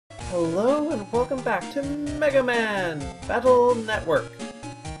Hello and welcome back to Megaman Battle Network.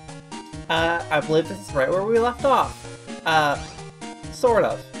 I believe this is right where we left off. Sort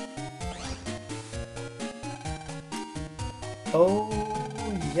of. Oh,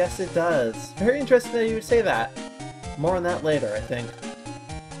 yes it does. Very interesting that you would say that. More on that later, I think.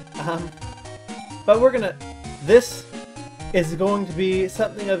 But we're gonna... This is going to be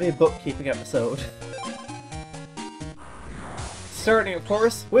something of a bookkeeping episode. Starting, of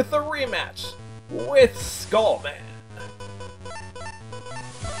course, with the rematch with Sharkman.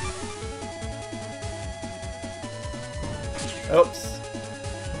 Oops.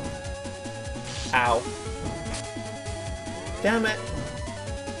 Ow. Damn it.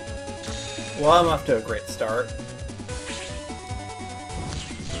 Well, I'm off to a great start.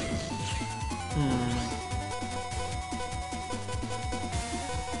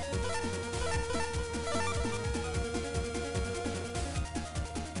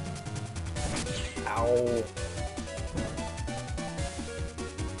 Ow.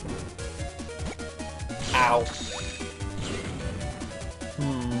 Ow.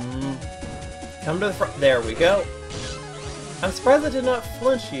 Come to the front. There we go. I'm surprised I did not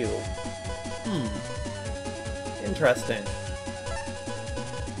flinch you. Interesting.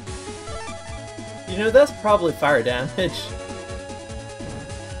 You know, that's probably fire damage.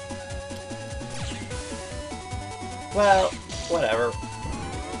 Well, whatever.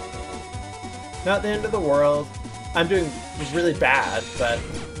 Not the end of the world. I'm doing really bad, but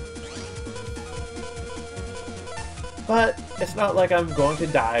it's not like I'm going to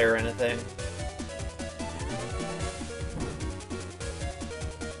die or anything.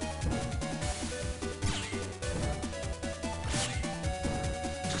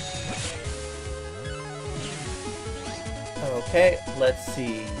 Okay, let's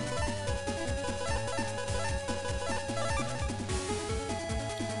see.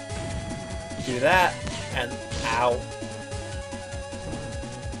 Do that, and ow.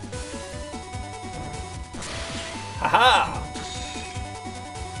 Haha!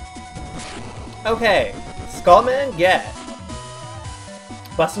 Okay, Sharkman get.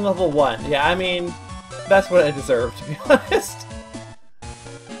 Busting level 1. Yeah, I mean, that's what I deserve, to be honest.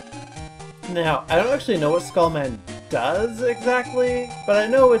 Now, I don't actually know what Sharkman does exactly, but I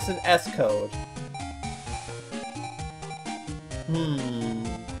know it's an S code.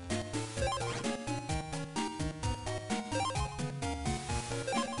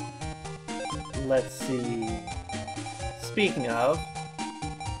 Let's see. Speaking of,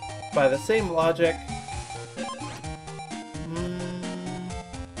 by the same logic,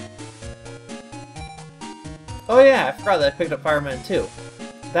 oh yeah, I forgot that I picked up Fireman too.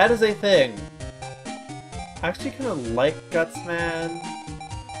 That is a thing. I actually kind of like Gutsman,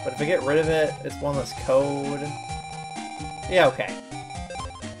 but if I get rid of it, it's one less code. Yeah, okay.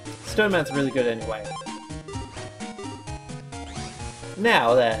 Stoneman's really good anyway.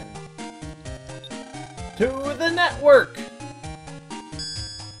 Now then, to the network!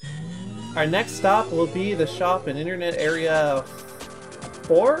 Our next stop will be the shop in Internet Area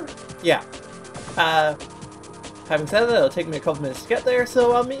 4? Yeah. Having said that, it'll take me a couple minutes to get there,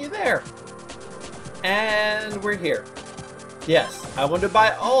 so I'll meet you there. And we're here. Yes, I want to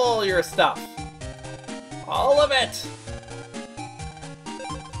buy all your stuff. All of it!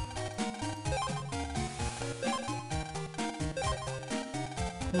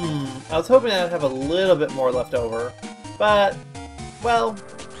 I was hoping I'd have a little bit more left over, but, well,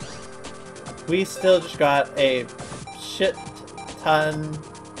 we still just got a shit ton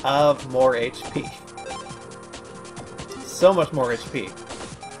of more HP. So much more HP.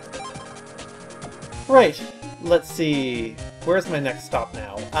 Right, let's see, where's my next stop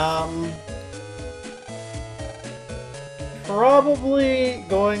now? Probably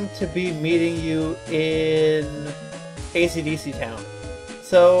going to be meeting you in AC/DC Town.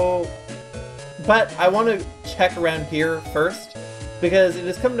 So, but I want to check around here first, because it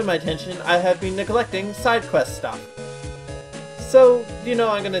has come to my attention I have been neglecting side quest stuff. So, you know,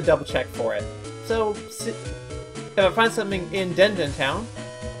 I'm going to double check for it. So, if I find something in Denton Town,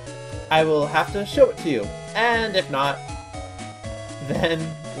 I will have to show it to you. And if not, then,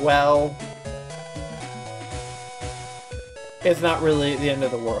 well, it's not really the end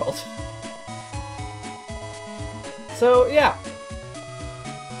of the world. So, yeah.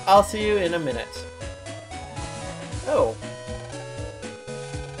 I'll see you in a minute. Oh.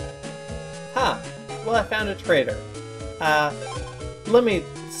 Huh. Well, I found a trader. Let me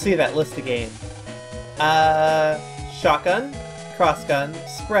see that list again. Shotgun, crossgun,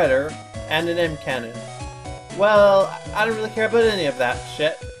 spreader, and an M cannon. Well, I don't really care about any of that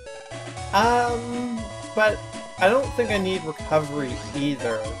shit. But I don't think I need recovery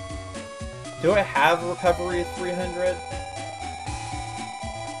either. Do I have recovery 300?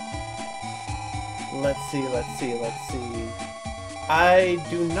 Let's see, let's see, let's see. I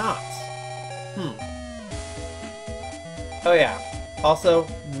do not. Oh yeah. Also,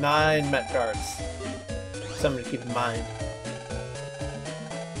 9 Met Cards. Something to keep in mind.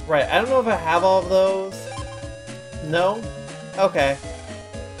 Right, I don't know if I have all of those. No? Okay.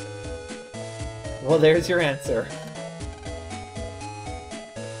 Well, there's your answer.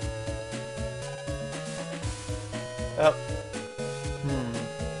 Oh.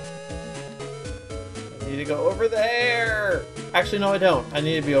 I need to go over there! Actually, no I don't. I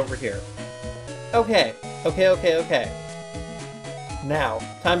need to be over here. Okay. Okay. Now,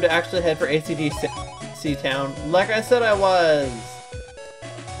 time to actually head for ACDC Town, like I said I was!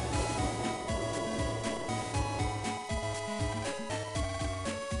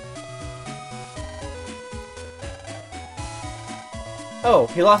 Oh,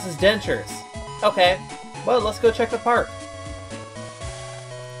 he lost his dentures. Okay. Well, let's go check the park.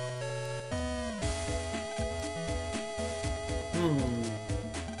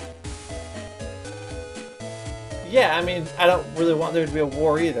 Yeah, I mean, I don't really want there to be a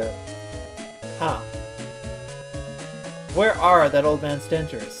war either. Huh. Where are that old man's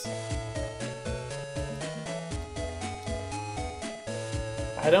dentures?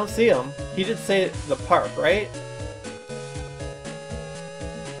 I don't see him. He did say the park, right?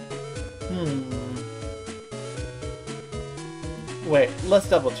 Wait, let's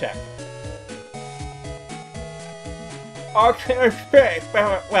double check. I can't speak,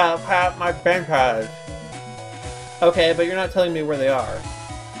 well, have my dentures. Okay, but you're not telling me where they are.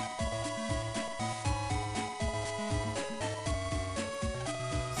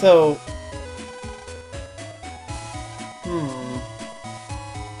 So...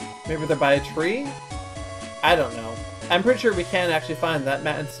 Maybe they're by a tree? I don't know. I'm pretty sure we can actually find that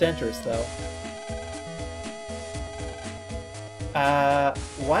man's dentures, though.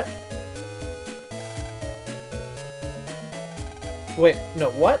 What? Wait, no,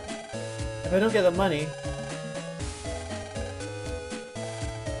 what? If I don't get the money...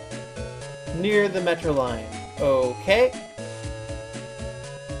 Near the metro line. Okay.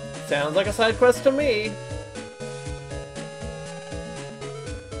 Sounds like a side quest to me.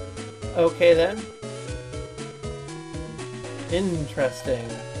 Okay then. Interesting.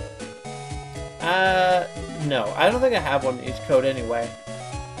 No. I don't think I have one in each code anyway.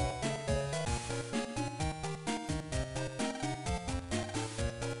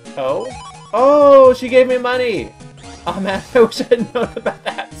 Oh? Oh, she gave me money! Oh man, I wish I had known about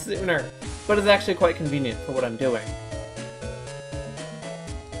that sooner. But it's actually quite convenient for what I'm doing.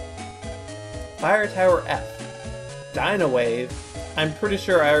 Fire Tower F. Dino Wave. I'm pretty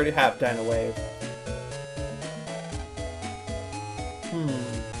sure I already have Dino Wave.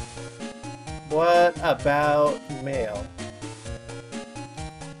 What about mail?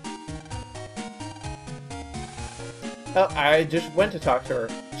 Oh, I just went to talk to her.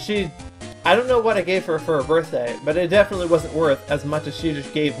 I don't know what I gave her for her birthday, but it definitely wasn't worth as much as she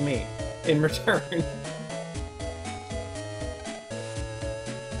just gave me in return.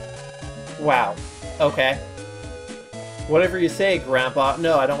 Wow. Okay. Whatever you say, Grandpa.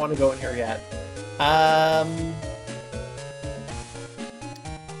 No, I don't want to go in here yet.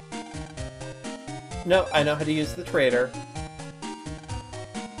 No, I know how to use the trader.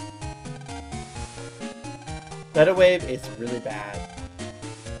 Beta Wave is really bad.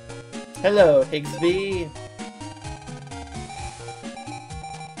 Hello, Higsby.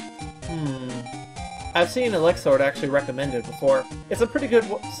 I've seen Elixord actually recommended before. It's a pretty good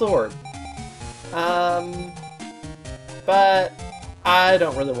sword. But I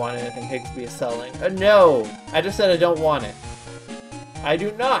don't really want anything Higsby is selling. No! I just said I don't want it. I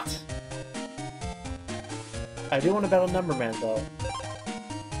do not! I do want to battle Numberman, though.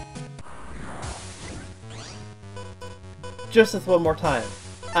 Just this one more time.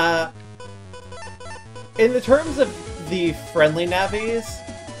 In the terms of the friendly navies,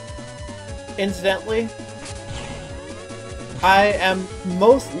 incidentally, I am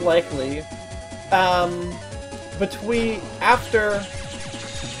most likely, after,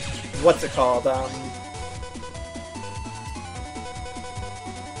 what's it called,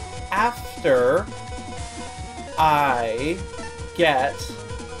 after I get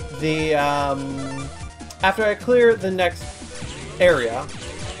the, after I clear the next area,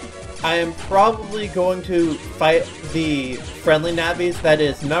 I am probably going to fight the friendly navies, that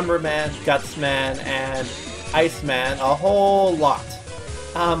is Numberman, Gutsman, and Iceman, a whole lot,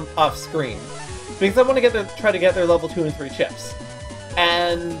 off screen. Because I want to try to get their level 2 and 3 chips.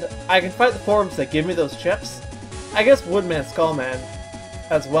 And I can fight the forms that give me those chips. I guess Woodman, Skullman,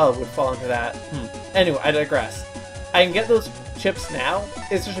 as well would fall into that. Anyway, I digress. I can get those chips now.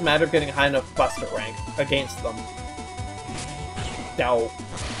 It's just a matter of getting a high enough Buster rank against them. No.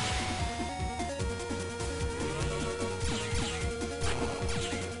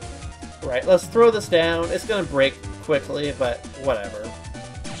 Right, let's throw this down. It's gonna break quickly, but whatever.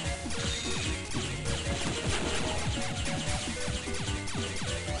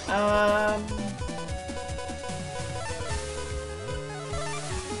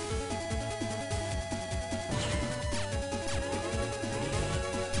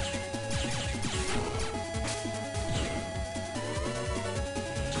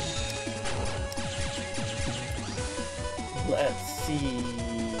 Let's see.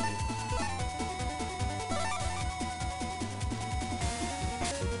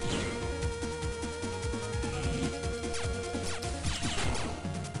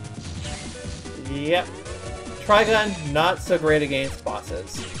 Yep. Trigun, not so great against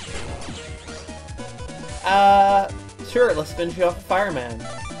bosses. Sure, let's finish you off with Fireman.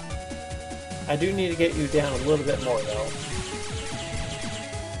 I do need to get you down a little bit more, though.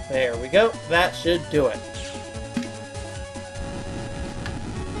 There we go. That should do it.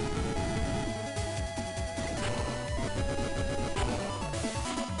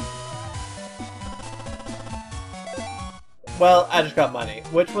 Well, I just got money,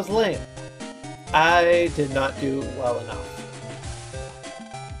 which was lame. I did not do well enough.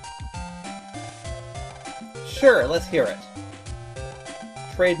 Sure, let's hear it.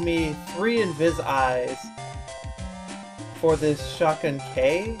 Trade me 3 Invis Eyes for this Shotgun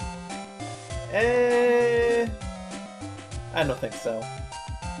K? I don't think so.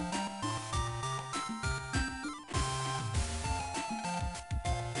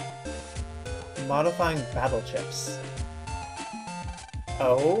 Modifying battle chips.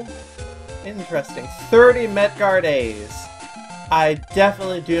 Oh, interesting. 30 Metguard A's. I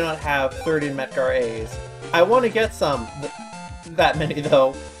definitely do not have 30 Metguard A's. I want to get some, that many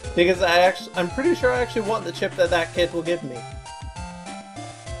though, because I'm pretty sure I actually want the chip that kid will give me.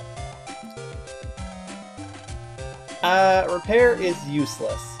 Repair is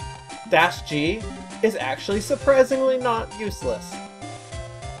useless. Dash G is actually surprisingly not useless.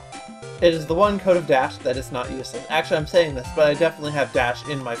 It is the one code of Dash that is not useless. Actually, I'm saying this, but I definitely have Dash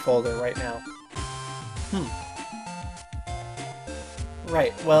in my folder right now.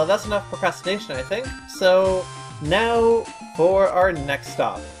 Right, well that's enough procrastination, I think. So, now for our next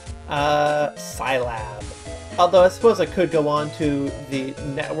stop. Scilab. Although I suppose I could go on to the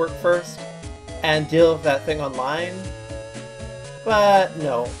network first and deal with that thing online. But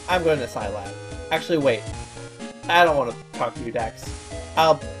no, I'm going to Scilab. Actually, wait. I don't want to talk to you, Dex.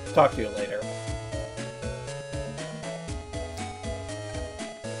 I'll talk to you later.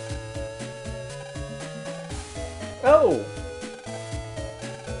 Oh!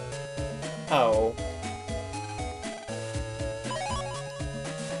 Oh.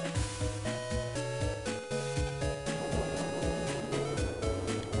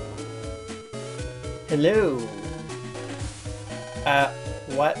 Hello.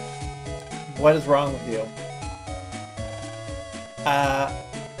 What? What is wrong with you?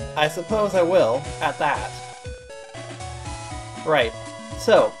 I suppose I will, at that. Right.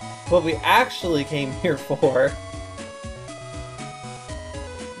 So, what we actually came here for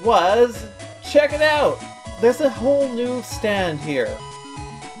was... check it out! There's a whole new stand here.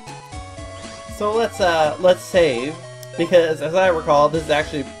 So let's save, because as I recall, this is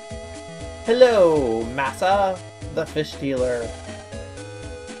actually... Hello, Massa, the fish dealer.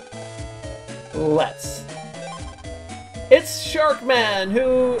 Let's. It's Sharkman,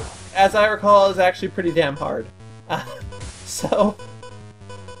 who, as I recall, is actually pretty damn hard. So,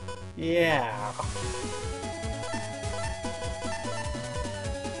 yeah.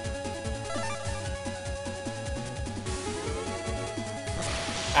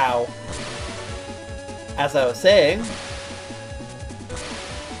 Ow. As I was saying...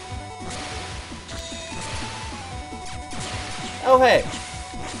 Oh, hey!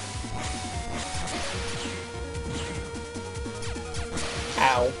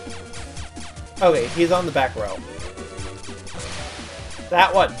 Ow. Okay, he's on the back row.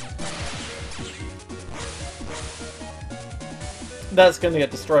 That one! That's gonna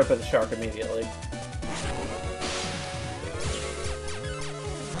get destroyed by the shark immediately.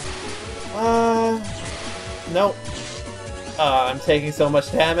 Nope. I'm taking so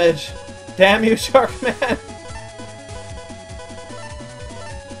much damage. Damn you, Sharkman!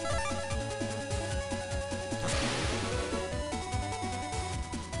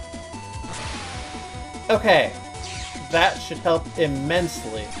 Okay, that should help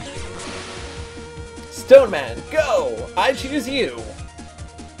immensely. Stone Man, go! I choose you!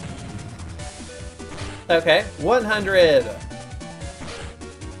 Okay, 100.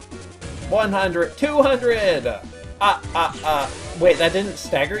 100. 200. Wait, that didn't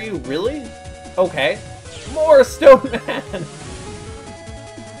stagger you? Really? Okay. More Stone Man!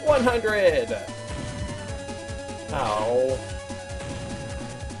 100. Oh.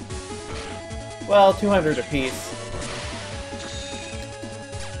 Well, 200 apiece.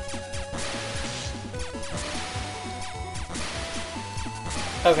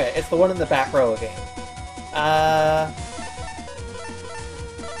 Okay, it's the one in the back row again. Ow.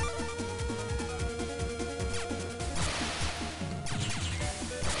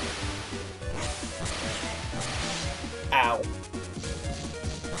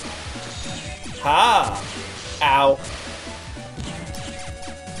 Ha! Ow.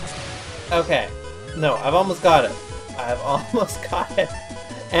 Okay. No, I've almost got it. I've almost got it.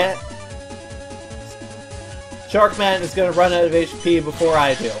 And Sharkman is gonna run out of HP before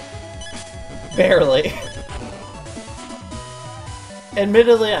I do. Barely.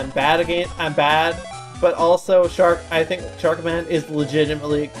 Admittedly, I'm bad, but also I think Sharkman is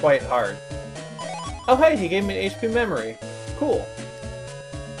legitimately quite hard. Oh hey, he gave me an HP memory. Cool.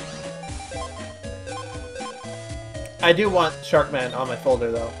 I do want Sharkman on my folder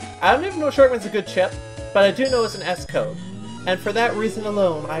though. I don't even know if Sharkman's a good chip, but I do know it's an S code. And for that reason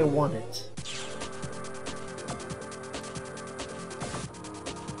alone, I want it.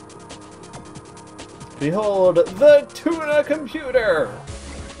 Behold, the Tuna Computer!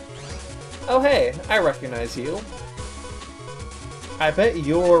 Oh hey, I recognize you. I bet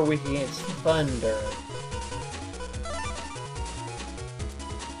you're weak against thunder.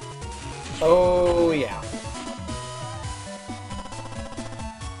 Oh yeah.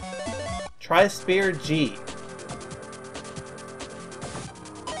 Try Spear G.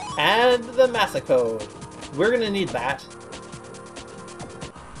 And the Massa Code. We're gonna need that.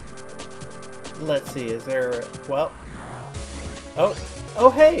 Let's see, is there... well... Oh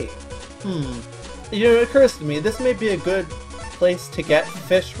hey! You know, it occurs to me, this may be a good place to get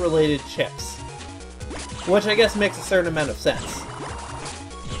fish-related chips. Which I guess makes a certain amount of sense.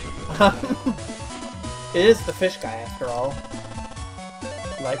 It is the fish guy, after all.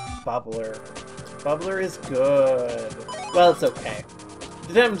 Like Bubbler. Bubbler is good. Well, it's okay.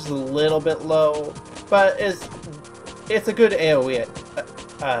 The damage is a little bit low, but it's a good AoE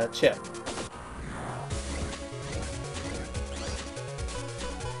chip.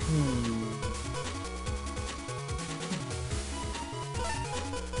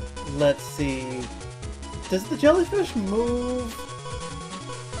 Let's see. Does the jellyfish move?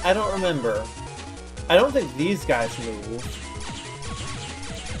 I don't remember. I don't think these guys move.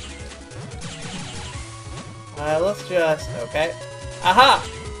 Let's just... okay. Aha!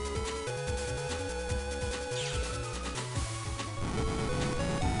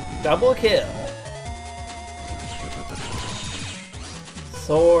 Double kill.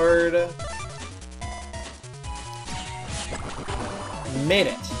 Sword. Made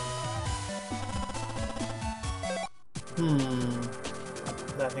it.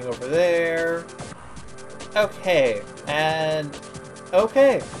 Nothing over there. Okay, and...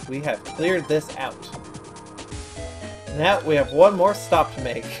 okay, we have cleared this out. Now we have one more stop to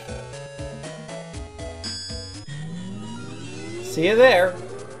make. See you there.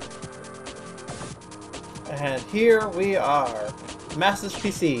 And here we are. Master's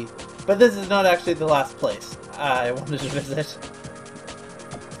PC. But this is not actually the last place I wanted to visit.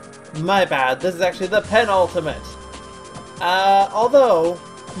 My bad, this is actually the penultimate. Although...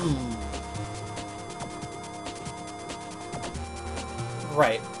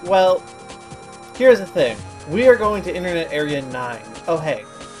 right, well, here's the thing. We are going to Internet Area 9. Oh hey.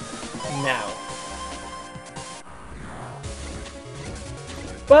 Now.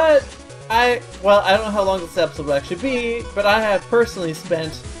 But, I don't know how long this episode will actually be, but I have personally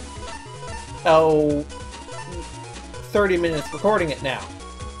spent, 30 minutes recording it now.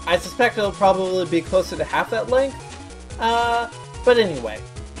 I suspect it'll probably be closer to half that length. But anyway.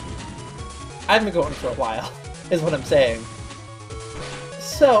 I've been going for a while, is what I'm saying.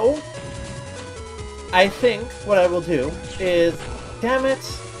 So, I think what I will do is, damn it,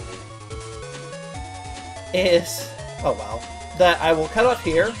 oh well, that I will cut off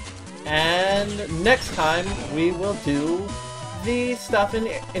here, and next time we will do the stuff in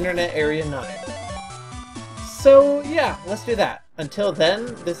Internet Area 9. So yeah, let's do that. Until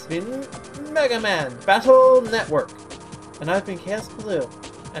then, this has been Megaman Battle Network, and I've been Chaos Blue,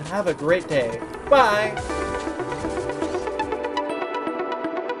 and have a great day. Bye!